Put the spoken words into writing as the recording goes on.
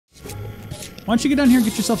Why don't you get down here and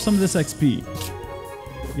get yourself some of this XP?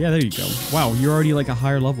 Yeah, there you go. Wow, you're already like a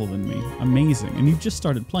higher level than me. Amazing. And you just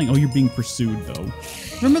started playing. Oh, you're being pursued, though.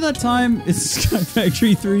 Remember that time in Sky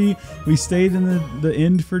Factory 3 we stayed in the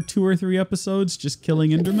end for 2 or 3 episodes just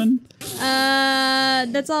killing Enderman?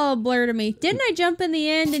 That's all a blur to me. Didn't I jump in the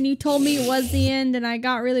end and you told me it was the end and I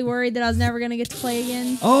got really worried that I was never going to get to play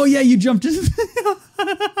again? Oh, yeah, you jumped in.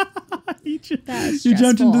 You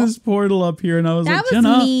jumped into this portal up here and I was like,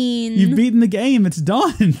 Jenna, mean. You've beaten the game. It's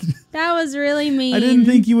done. That was really mean. I didn't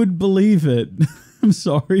think you would believe it. I'm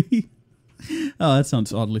sorry. Oh, that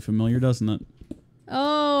sounds oddly familiar, doesn't it?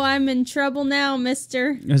 Oh, I'm in trouble now,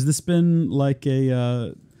 mister. Has this been like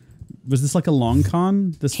a, was this like a long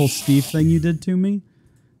con? This whole Steve thing you did to me?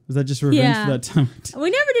 Was that just revenge for that time? We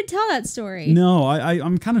never did tell that story. No,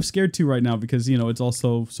 I'm kind of scared to right now because, you know, it's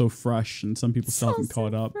also so fresh and some people still haven't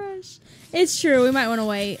caught up. Fresh. It's true. We might want to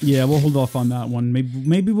wait. Yeah, we'll hold off on that one.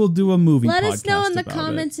 Maybe we'll do a movie podcast. Let us know in the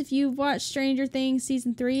comments if you've watched Stranger Things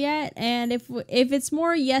Season 3 yet. And if it's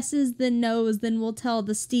more yeses than nos, then we'll tell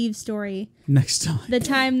the Steve story. Next time. The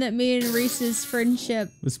time that me and Reese's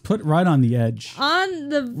friendship was put right on the edge. On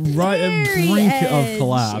the brink of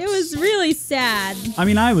collapse. It was really sad. I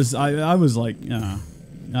mean, I was like,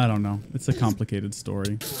 I don't know. It's a complicated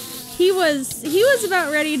story. He was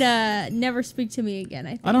about ready to never speak to me again,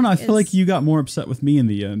 I think. I don't know. I feel like you got more upset with me in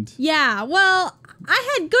the end. Yeah, well,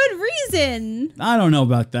 I had good reason. I don't know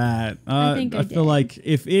about that. I feel like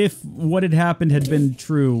if what had happened had been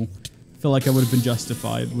true, I feel like I would have been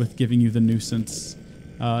justified with giving you the nuisance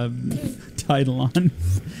title on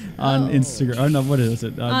Instagram. I don't know, what is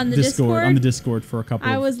it? On the Discord? On the Discord for a couple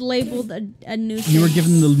I was labeled a nuisance. You were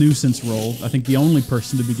given the nuisance role. I think the only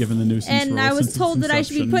person to be given the nuisance role. And I was told that I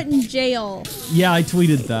should be put in jail. Yeah, I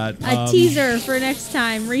tweeted that. A teaser for next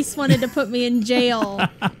time. Reese wanted to put me in jail.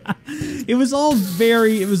 It was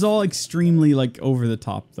all extremely like over the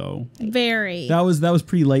top though. Very. That was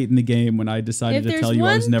pretty late in the game when I decided to tell you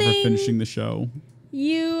I was never finishing the show.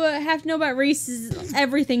 You have to know about Reese's.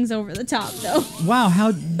 Everything's over the top, though. Wow,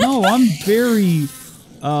 no, I'm very,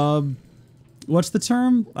 what's the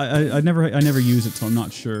term? I never use it, so I'm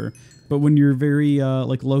not sure. But when you're very,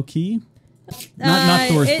 like, low-key? Not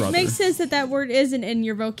Thor's brother. It makes sense that word isn't in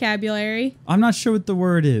your vocabulary. I'm not sure what the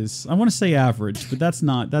word is. I want to say average, but that's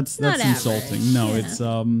insulting. Average. No, yeah. It's,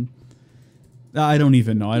 I don't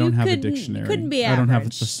even know. I don't have a dictionary. Couldn't be average. I don't have a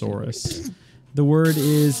thesaurus. The word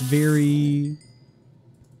is very...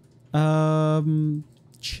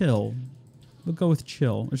 chill. We'll go with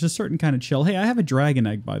chill. There's a certain kind of chill. Hey, I have a dragon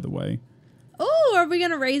egg, by the way. Oh, are we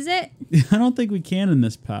gonna raise it? I don't think we can in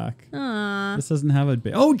this pack. Aww. This doesn't have a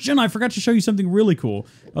bait. Oh, Jen, I forgot to show you something really cool.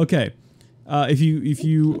 Okay, if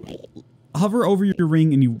you hover over your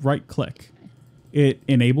ring and you right click, it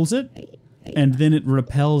enables it, and then it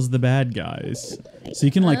repels the bad guys. So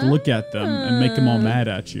you can like look at them and make them all mad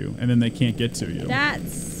at you, and then they can't get to you.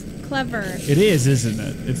 That's clever. It is, isn't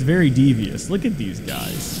it? It's very devious. Look at these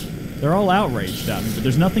guys. They're all outraged at me, but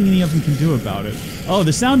there's nothing any of them can do about it. Oh,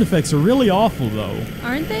 the sound effects are really awful, though.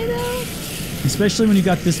 Aren't they, though? Especially when you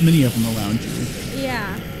got this many of them around you.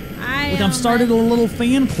 Yeah. Look, I'm started a little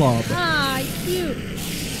fan club. Ah, cute.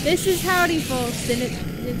 This is Howdy, folks, and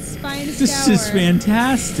it's finest This hour. is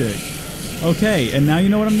fantastic. Okay, and now you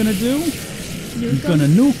know what I'm going to do? I'm going to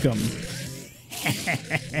nuke them.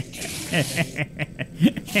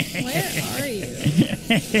 Where are you?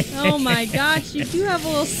 Oh my gosh, you do have a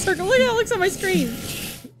little circle. Look how it looks on my screen. Look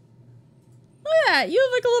at that. You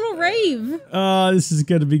have like a little rave. This is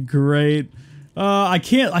gonna be great. I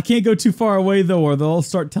can't go too far away though, or they'll all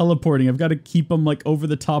start teleporting. I've got to keep them like over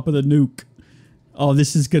the top of the nuke. Oh,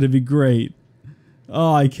 this is gonna be great.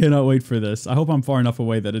 Oh, I cannot wait for this. I hope I'm far enough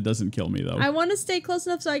away that it doesn't kill me, though. I want to stay close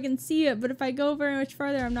enough so I can see it, but if I go very much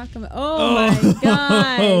farther, I'm not going to... Oh, my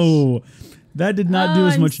gosh. Oh, that did not do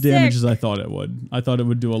as much damage sick. as I thought it would. I thought it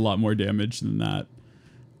would do a lot more damage than that.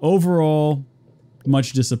 Overall,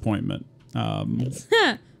 much disappointment.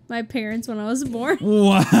 My parents when I was born.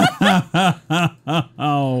 Wow.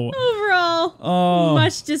 Overall,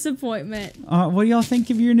 much disappointment. What do y'all think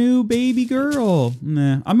of your new baby girl?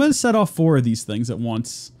 Nah, I'm going to set off 4 of these things at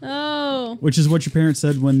once. Oh. Which is what your parents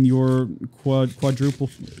said when your quadruple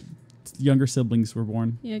younger siblings were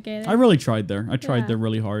born. You okay there? I really tried there. I tried there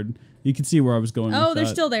really hard. You can see where I was going with that. Oh, they're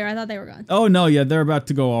still there. I thought they were gone. Oh, no, yeah, they're about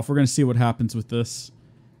to go off. We're going to see what happens with this.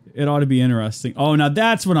 It ought to be interesting. Oh, now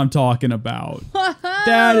that's what I'm talking about.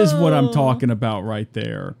 That is what I'm talking about right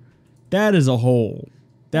there. That is a hole.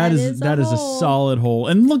 That is a solid hole.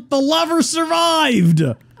 And look, the lever survived.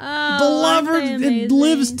 Oh, the lever, it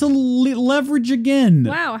lives to leverage again.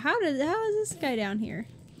 Wow, how is this guy down here?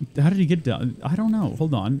 How did he get down? I don't know.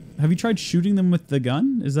 Hold on. Have you tried shooting them with the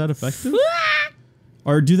gun? Is that effective?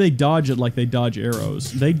 Or do they dodge it like they dodge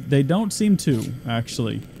arrows? They don't seem to,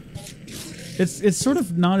 actually. It's sort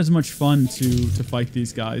of not as much fun to fight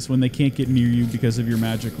these guys when they can't get near you because of your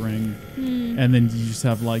magic ring. And then you just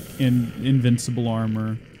have like invincible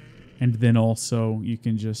armor. And then also you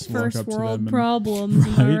can just walk up to them. First world problems,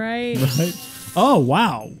 am I right? Right. Oh,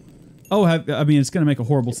 wow. Oh, I mean, it's going to make a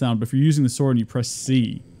horrible sound, but if you're using the sword and you press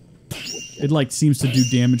C, it like seems to do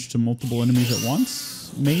damage to multiple enemies at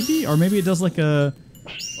once, maybe? Or maybe it does like a...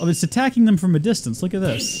 Oh, it's attacking them from a distance. Look at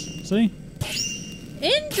this. See?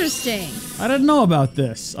 Interesting. I didn't know about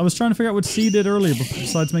this. I was trying to figure out what C did earlier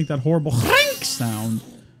besides make that horrible sound.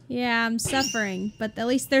 Yeah, I'm suffering, but at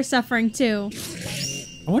least they're suffering too.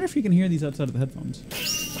 I wonder if you can hear these outside of the headphones.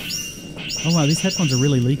 Oh wow, these headphones are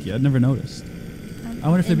really leaky. I'd never noticed. I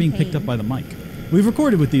wonder if they're being picked up by the mic. We've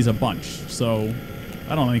recorded with these a bunch, so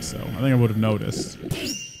I don't think so. I think I would have noticed.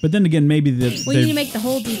 But then again, maybe we need to make the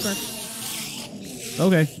hole deeper.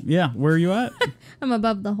 Okay, yeah. Where are you at? I'm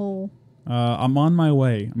above the hole. I'm on my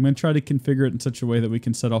way. I'm going to try to configure it in such a way that we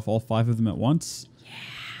can set off all 5 of them at once. Yeah.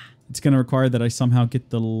 It's going to require that I somehow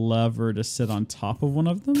get the lever to sit on top of one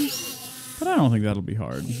of them. But I don't think that'll be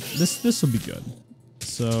hard. This will be good.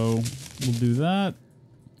 So we'll do that.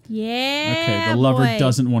 Yeah. Okay, the lever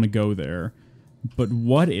doesn't want to go there. But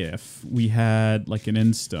what if we had like an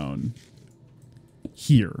end stone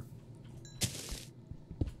here?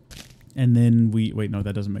 And then we... Wait, no,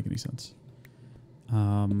 that doesn't make any sense.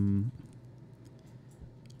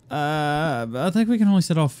 I think we can only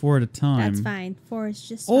set off 4 at a time. That's fine. 4 is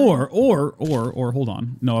just fine. Or, hold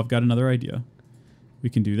on. No, I've got another idea. We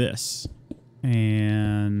can do this.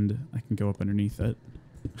 And I can go up underneath it.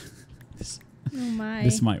 Oh my.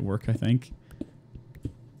 This might work, I think.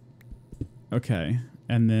 Okay.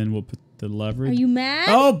 And then we'll put the lever. Are you mad?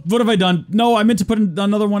 Oh, what have I done? No, I meant to put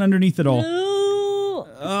another one underneath it all. No.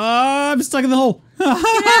 I'm stuck in the hole. No.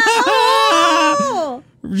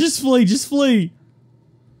 Just flee, just flee.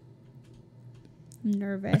 I'm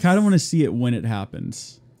nervous. I kind of want to see it when it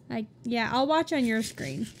happens. Yeah, I'll watch on your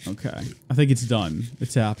screen. Okay. I think it's done.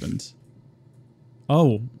 It's happened.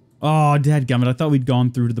 Oh. Oh, dadgummit. I thought we'd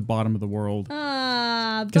gone through to the bottom of the world.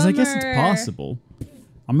 Because I guess it's possible.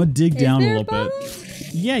 I'm going to dig down a little bit.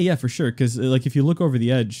 Yeah, for sure. Because like if you look over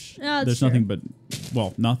the edge, there's nothing but,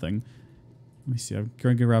 well, nothing. Let me see. I'm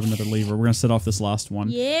going to grab another lever. We're going to set off this last one.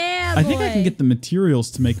 Yeah, I think I can get the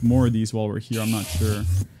materials to make more of these while we're here. I'm not sure.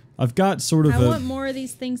 I've got sort of I want more of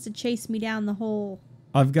these things to chase me down the hole.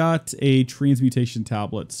 I've got a transmutation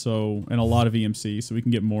tablet, and a lot of EMC, so we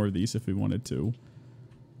can get more of these if we wanted to.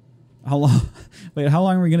 How long? Wait, how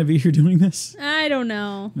long are we going to be here doing this? I don't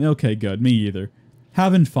know. Okay, good. Me either.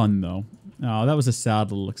 Having fun, though. Oh, that was a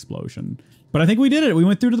sad little explosion. But I think we did it. We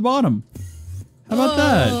went through to the bottom. How about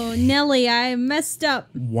that? Oh, Nelly, I messed up.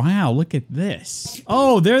 Wow, look at this.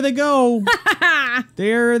 Oh, there they go.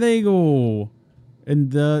 There they go.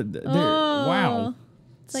 And wow.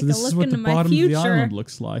 It's like a look into my future. This is what the bottom of the island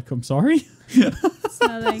looks like. I'm sorry? It's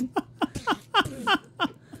nothing.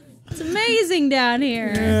 It's amazing down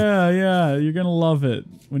here. Yeah. You're going to love it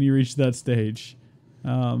when you reach that stage.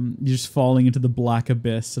 You're just falling into the black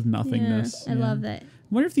abyss of nothingness. Yeah, I love that.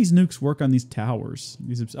 I wonder if these nukes work on these towers.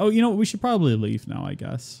 Oh, you know what? We should probably leave now, I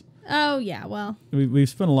guess. Oh, yeah, well. We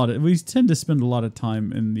tend to spend a lot of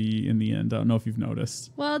time in the end. I don't know if you've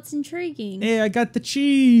noticed. Well, it's intriguing. Hey, I got the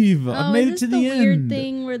Chieve. I've made it to the end. the weird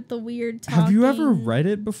thing with the weird talking? Have you ever read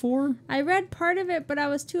it before? I read part of it, but I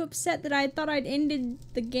was too upset that I thought I'd ended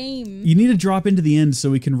the game. You need to drop into the end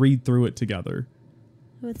so we can read through it together.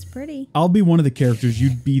 Oh, it's pretty. I'll be one of the characters.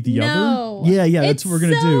 You'd be the other? Yeah, that's what we're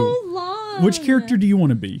going to do. It's so long. Which character do you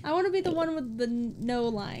want to be? I want to be the one with the no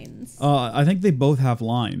lines. I think they both have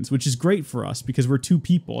lines, which is great for us because we're 2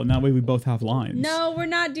 people, and that way we both have lines. No, we're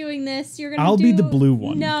not doing this. You're gonna. I'll be the blue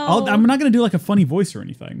one. No, I'm not gonna do like a funny voice or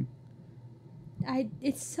anything.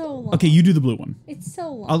 It's so long. Okay, you do the blue one. It's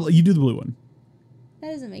so long. You do the blue one.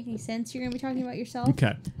 That doesn't make any sense. You're gonna be talking about yourself.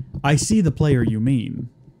 Okay, I see the player you mean.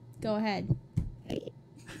 Go ahead.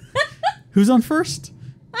 Who's on first?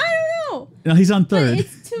 I don't know. No, he's on third. But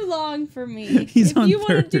it's too long for me. He's on third. If you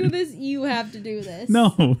want to do this, you have to do this.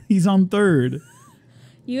 No, he's on third.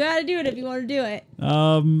 You gotta do it if you want to do it.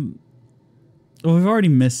 Well, we've already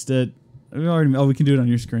missed it. We can do it on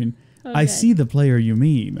your screen. Okay. I see the player you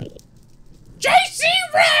mean. JC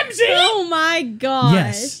Ramsey! Oh my gosh.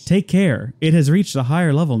 Yes, take care. It has reached a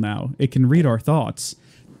higher level now. It can read our thoughts.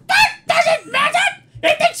 That doesn't matter!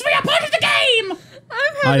 It thinks we are part of the game!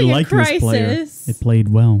 I'm having a crisis. This player. It played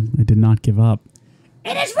well. It did not give up.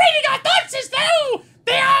 It is reading our thoughts as though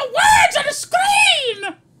they are words on a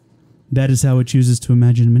screen! That is how it chooses to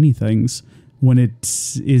imagine many things when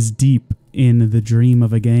it is deep in the dream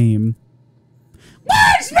of a game.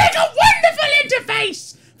 Words make a wonderful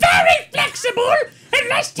interface! Very flexible and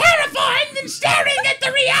less terrifying than staring at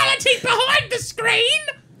the reality behind the screen!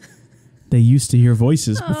 They used to hear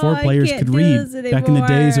voices before players could read, back in the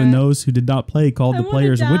days when those who did not play called the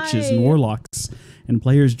players witches and warlocks, and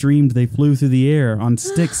players dreamed they flew through the air on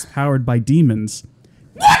sticks powered by demons.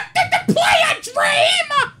 What did the player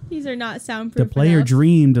dream? These are not soundproof. The player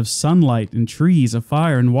dreamed of sunlight and trees, of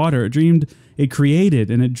fire and water. It dreamed it created,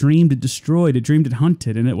 and it dreamed it destroyed. It dreamed it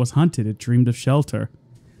hunted, and it was hunted. It dreamed of shelter.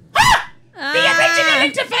 Ha! The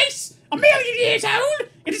original interface! A million years old!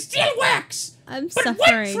 It still works! I'm but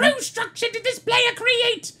suffering. what true structure did this player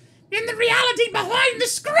create in the reality behind the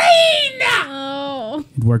screen? Oh.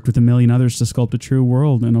 It worked with a million others to sculpt a true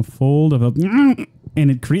world in a fold of a...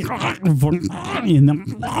 And it created... I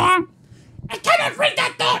cannot read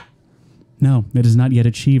that thought! No, it has not yet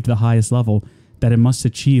achieved the highest level that it must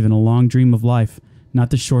achieve in a long dream of life, not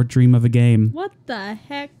the short dream of a game. What the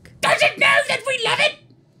heck? Does it know that we love it?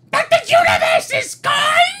 That the universe is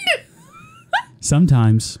kind?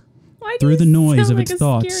 Sometimes, Why do through you the noise sound of like its a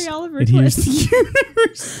thoughts, scary Oliver it hears Twist? the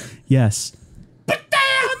universe. Yes. But there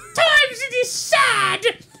are times it is sad.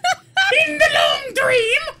 In the long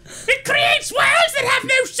dream, it creates worlds that have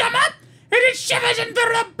no summer, and it shivers under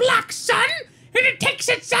a black sun, and it takes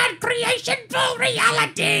its sad creation for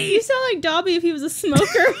reality. You sound like Dobby if he was a smoker.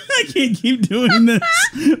 I can't keep doing this.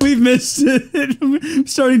 We've missed it. I'm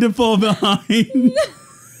starting to fall behind.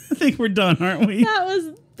 I think we're done, aren't we? That was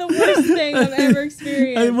the worst thing I've ever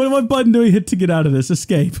experienced. What button do we hit to get out of this?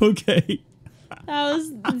 Escape. Okay. That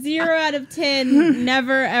was 0 out of 10.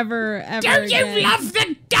 Never, ever, ever Don't again. you love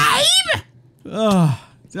the game?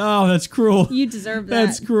 Oh, that's cruel. You deserve that.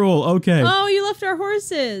 That's cruel. Okay. Oh, you left our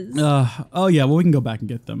horses. Oh yeah. Well, we can go back and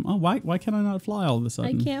get them. Oh, why can I not fly all of a I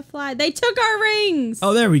sudden? can't fly. They took our rings.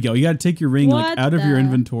 Oh, there we go. You got to take your ring What out of your the-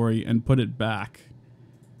 inventory and put it back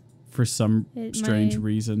for some strange might-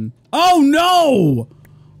 reason. Oh no!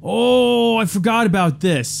 Oh, I forgot about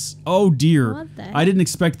this. Oh dear. What the I didn't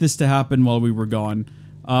expect this to happen while we were gone.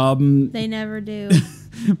 They never do.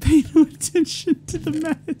 Pay no attention to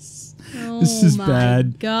the mess. Oh This is my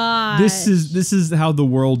bad. God. This is how the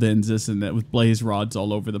world ends, isn't it? With blaze rods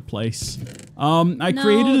all over the place. I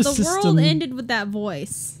created a system. The world ended with that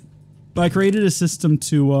voice. I created a system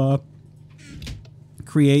to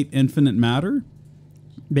create infinite matter,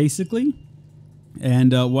 basically.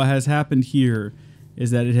 And what has happened here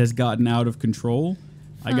is that it has gotten out of control.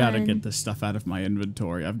 I gotta Fun. get this stuff out of my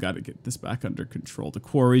inventory. I've got to get this back under control. The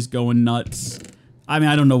quarry's going nuts. I mean,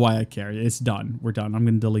 I don't know why I care. It's done. We're done. I'm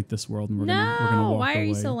gonna delete this world and we're gonna walk why are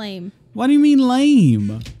you away. so lame? What do you mean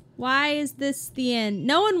lame? Why is this the end?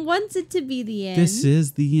 No one wants it to be the end. This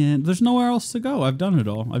is the end. There's nowhere else to go. I've done it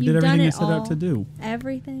all. I did everything I set out to do.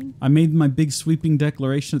 Everything? I made my big sweeping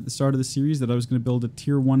declaration at the start of the series that I was going to build a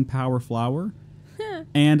tier 1 power flower.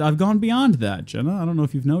 And I've gone beyond that, Jenna. I don't know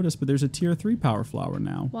if you've noticed, but there's a tier 3 power flower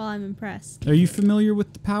now. Well, I'm impressed. Are you familiar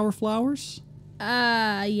with the power flowers?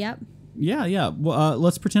 Yep. Yeah. Well,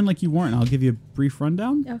 let's pretend like you weren't. I'll give you a brief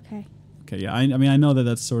rundown. Okay. Okay, yeah. I mean, I know that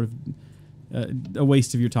that's sort of a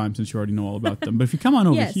waste of your time since you already know all about them. But if you come on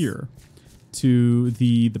over Yes. here to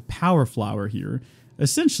the power flower here,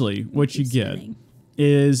 essentially what you get Spinning.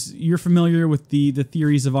 is you're familiar with the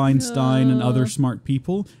theories of Einstein and other smart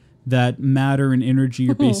people that matter and energy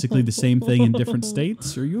are basically the same thing in different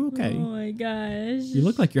states. Are you okay? Oh my gosh. You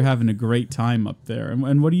look like you're having a great time up there.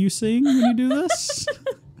 And what are you seeing when you do this?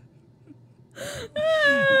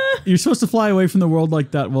 You're supposed to fly away from the world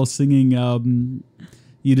like that while singing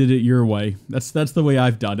You Did It Your Way. That's the way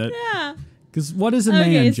I've done it. Yeah. Because what is a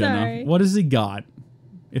Okay, man, Jenna? sorry. What has he got?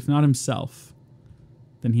 If not himself,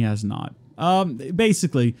 then he has not.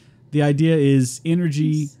 Basically, the idea is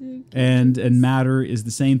energy and matter is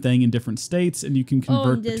the same thing in different states, and you can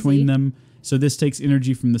convert I'm dizzy. between them. So this takes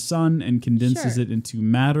energy from the sun and condenses Sure. it into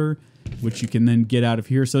matter, which you can then get out of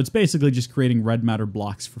here. So it's basically just creating red matter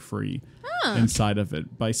blocks for free inside of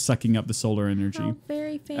it by sucking up the solar energy. How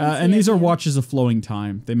very fancy. And these of are you. watches of flowing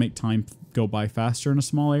time. They make time go by faster in a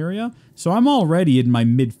small area. So I'm already in my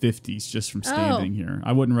mid-50s just from standing here.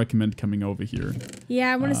 I wouldn't recommend coming over here.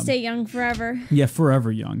 Yeah, I want to stay young forever. Yeah,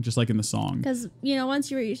 forever young, just like in the song. Because, once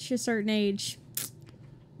you reach a certain age,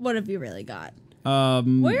 what have you really got?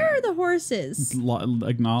 Um, Where are the horses?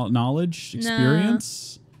 like knowledge, No.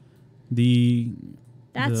 experience,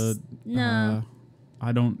 That's, no.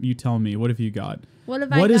 I don't. You tell me. What have you got? What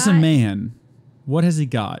have I got? What is a man? What has he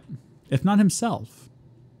got? If not himself,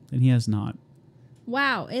 then he has not.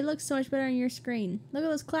 Wow, it looks so much better on your screen. Look at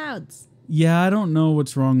those clouds. Yeah, I don't know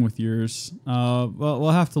what's wrong with yours. Well,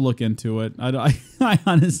 we'll have to look into it. I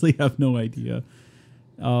honestly have no idea.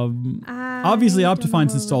 Obviously,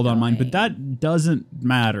 Optifine's installed on mine, but that doesn't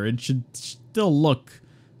matter. It should still look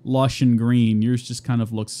lush and green. Yours just kind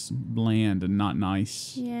of looks bland and not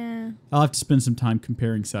nice. Yeah. I'll have to spend some time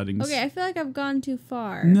comparing settings. Okay, I feel like I've gone too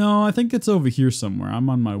far. No, I think it's over here somewhere. I'm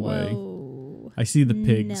on my way. Whoa. I see the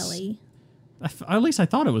pigs. Nelly. At least I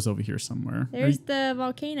thought it was over here somewhere. There's the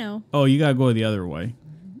volcano. Oh, you gotta go the other way.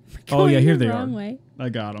 Oh yeah, here they are. Wrong way. I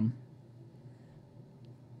got them.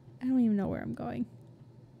 I don't even know where I'm going.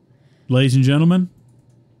 Ladies and gentlemen,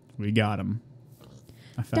 we got him.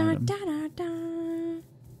 I found him. Da, da, da,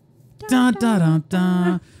 Da, da, da, da.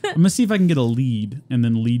 I'm gonna see if I can get a lead and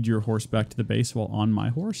then lead your horse back to the base while on my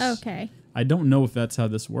horse. Okay. I don't know if that's how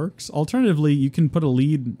this works. Alternatively, you can put a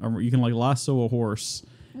lead, or you can like lasso a horse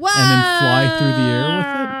Whoa! and then fly through the air with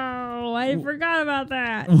it. Oh, I forgot about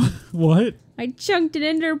that. What? I chunked an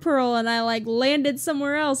ender pearl and I like landed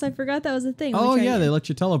somewhere else. I forgot that was a thing. Oh yeah, they let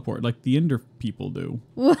you teleport like the Ender people do.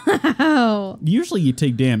 Wow. Usually you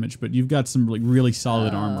take damage, but you've got some like really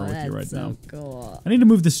solid armor with you right so now. Cool. I need to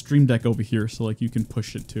move the stream deck over here so like you can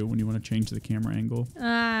push it too when you want to change the camera angle.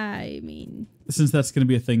 I mean, Since that's going to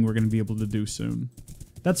be a thing we're going to be able to do soon.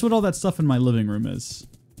 That's what all that stuff in my living room is.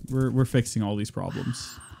 We're fixing all these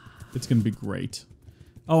problems. It's going to be great.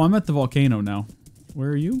 Oh, I'm at the volcano now. Where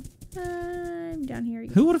are you? I'm down here.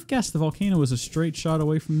 Who would have guessed the volcano was a straight shot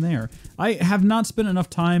away from there? I have not spent enough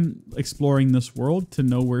time exploring this world to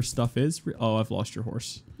know where stuff is. Oh, I've lost your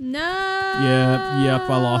horse. No. Yep,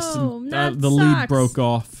 I lost him. Not The Socks. lead broke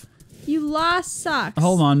off. You lost Socks.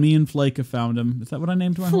 Hold on, me and Flake have found him. Is that what I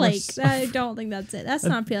named my horse? Flake. I don't think that's it. That's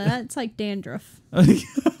not peeling. That's like dandruff.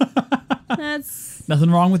 That's. Nothing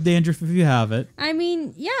wrong with dandruff if you have it. I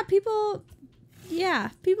mean, yeah, people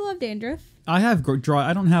have dandruff. I have dry.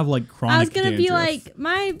 I don't have like chronic. I was gonna be dandruff.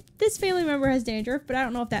 like, this family member has dandruff, but I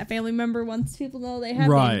don't know if that family member wants people to know they have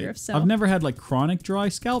Right. dandruff. So I've never had like chronic dry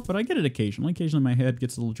scalp, but I get it occasionally. Occasionally my head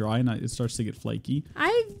gets a little dry and it starts to get flaky.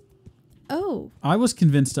 I was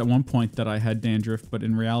convinced at one point that I had dandruff, but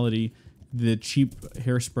in reality, the cheap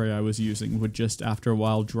hairspray I was using would just after a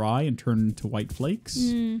while dry and turn into white flakes.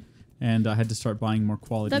 And I had to start buying more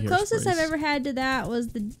quality The closest hairsprays. I've ever had to that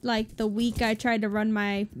was the week I tried to run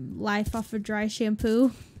my life off of dry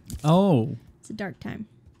shampoo. Oh. It's a dark time.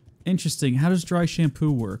 Interesting. How does dry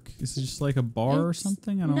shampoo work? Is it just like a bar or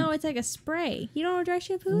something? I don't No, it's like a spray. You don't know what dry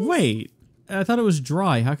shampoo is? Wait. I thought it was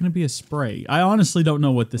dry. How can it be a spray? I honestly don't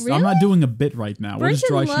know what this is. I'm Really? not doing a bit right now. What is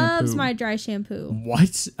Brenton dry loves shampoo? my dry shampoo.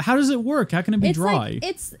 What? How does it work? How can it be It's dry?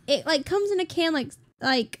 like it like comes in a can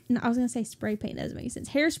like no, I was gonna say spray paint, doesn't make sense.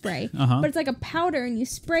 Hairspray. But it's like a powder and you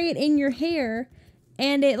spray it in your hair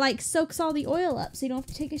and it like soaks all the oil up so you don't have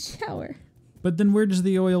to take a shower. But then where does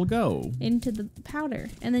the oil go? Into the powder.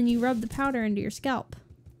 And then you rub the powder into your scalp.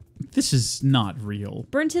 This is not real.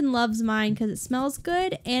 Brenton loves mine because it smells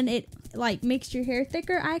good and it like makes your hair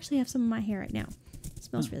thicker. I actually have some of my hair right now. It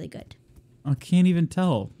smells really good. I can't even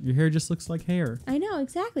tell. Your hair just looks like hair. I know,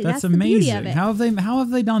 exactly. That's the amazing. beauty of it. How have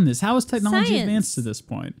they done this? How has technology Science. advanced to this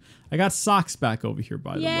point? I got Socks back over here,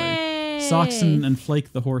 by the way. Yay! Socks and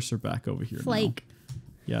Flake the horse are back over here. Flake. Now.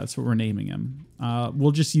 Yeah, that's what we're naming him.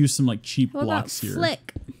 We'll just use some like cheap What blocks about here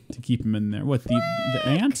Flick? to keep him in there. What the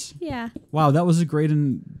ant? Yeah. Wow, that was a great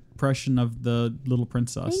impression of the little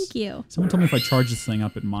princess. Thank you. Someone told me if I charge this thing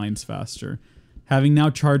up, it mines faster. Having now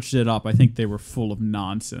charged it up, I think they were full of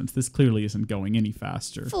nonsense. This clearly isn't going any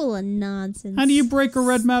faster. Full of nonsense. How do you break a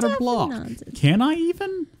red matter Stuff and block? nonsense. Can I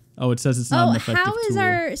even? Oh, it says it's not an effective how is tool.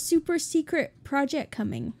 our super secret project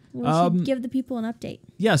coming? We should give the people an update.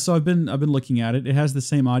 Yeah, so I've been looking at it. It has the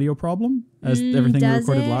same audio problem as everything we does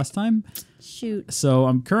recorded it? last time. Shoot. So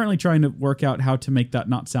I'm currently trying to work out how to make that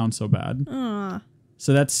not sound so bad. Aw.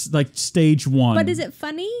 So that's like stage 1. But is it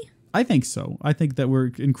funny? I think so. I think that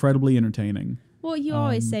we're incredibly entertaining. Well, you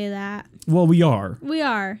always say that. Well, we are. We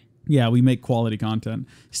are. Yeah, we make quality content.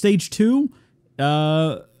 Stage 2,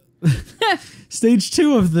 stage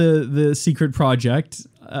 2 of the secret project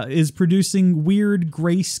is producing weird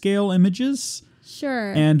grayscale images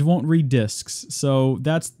Sure. and won't read discs. So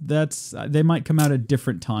that's they might come out at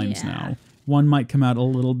different times Yeah. now. One might come out a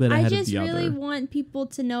little bit ahead I of just the really other. want people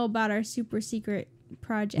to know about our super secret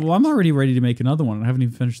project. Well, I'm already ready to make another one. I haven't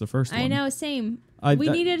even finished the first one. I know, same. We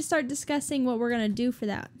needed to start discussing what we're going to do for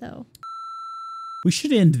that, though. We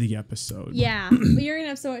should end the episode. Yeah. But you're going to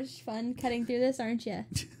have so much fun cutting through this, aren't you?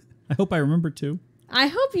 I hope I remember to. I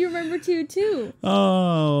hope you remember to, too.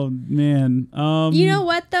 Oh, man. You know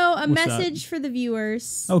what, though? A what's message for the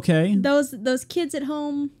viewers. Okay. Those kids at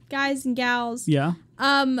home, guys and gals. Yeah.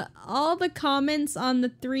 All the comments on the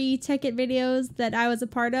 3 Tekkit videos that I was a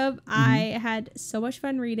part of, I had so much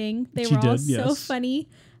fun reading. They were all so funny.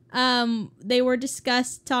 They were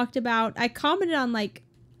discussed, talked about. I commented on like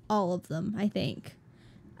all of them, I think.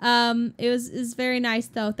 It was very nice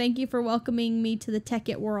though. Thank you for welcoming me to the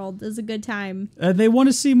Tekkit world. It was a good time. They want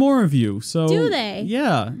to see more of you. So do they?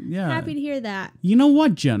 Yeah. Happy to hear that. You know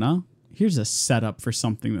what, Jenna? Here's a setup for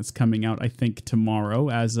something that's coming out, I think, tomorrow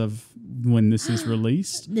as of when this is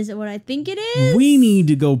released. Is it what I think it is? We need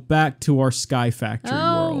to go back to our Sky Factory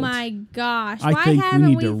world. Oh my gosh. I think we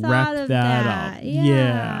need to wrap that up.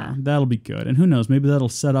 Yeah, that'll be good. And who knows, maybe that'll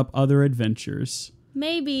set up other adventures.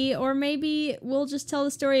 Maybe, or maybe we'll just tell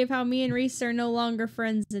the story of how me and Reese are no longer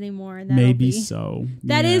friends anymore. And maybe so.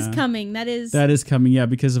 That is coming. That is coming, yeah,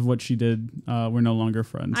 because of what she did. We're no longer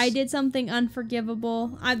friends. I did something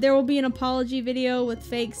unforgivable. There will be an apology video with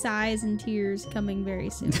fake sighs and tears coming very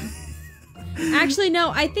soon. Actually,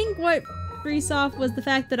 no, I think what threw off was the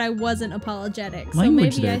fact that I wasn't apologetic.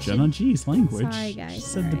 Language so maybe there, Jenna. Jeez, language. Sorry, guys. She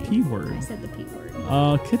said the P word. I said the P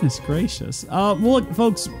word. Goodness gracious. Well, look,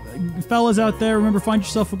 folks, fellas out there, remember, find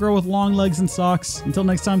yourself a girl with long legs and socks. Until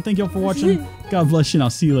next time, thank you all for watching. God bless you, and I'll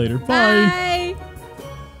see you later. Bye. Bye.